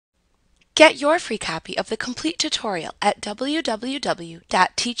Get your free copy of the complete tutorial at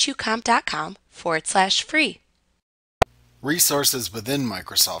www.teachucomp.com/free. Resources within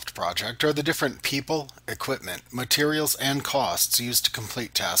Microsoft Project are the different people, equipment, materials, and costs used to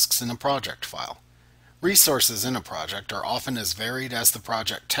complete tasks in a project file. Resources in a project are often as varied as the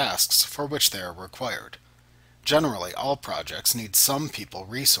project tasks for which they are required. Generally, all projects need some people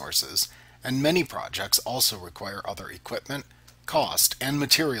resources, and many projects also require other equipment, cost, and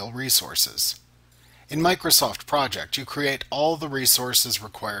material resources. In Microsoft Project, you create all the resources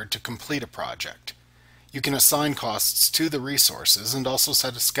required to complete a project. You can assign costs to the resources and also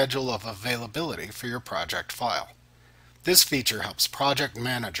set a schedule of availability for your project file. This feature helps project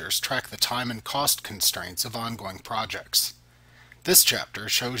managers track the time and cost constraints of ongoing projects. This chapter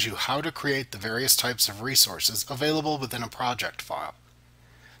shows you how to create the various types of resources available within a project file.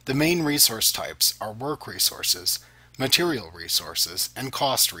 The main resource types are work resources, material resources, and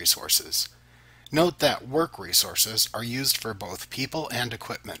cost resources. Note that work resources are used for both people and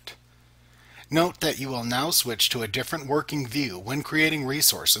equipment. Note that you will now switch to a different working view when creating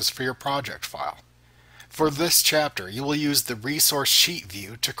resources for your project file. For this chapter, you will use the Resource Sheet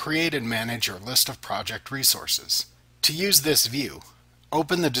view to create and manage your list of project resources. To use this view,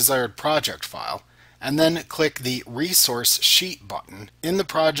 open the desired project file and then click the Resource Sheet button in the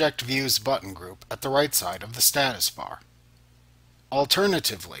Project Views button group at the right side of the status bar.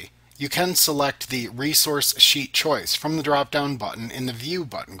 Alternatively, you can select the Resource Sheet choice from the drop-down button in the View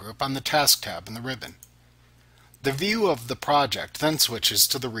button group on the Task tab in the ribbon. The view of the project then switches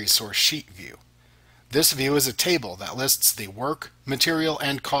to the Resource Sheet view. This view is a table that lists the work, material,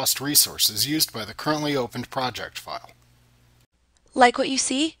 and cost resources used by the currently opened project file. Like what you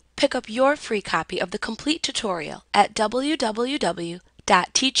see? Pick up your free copy of the complete tutorial at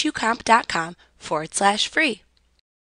www.teachucomp.com/free.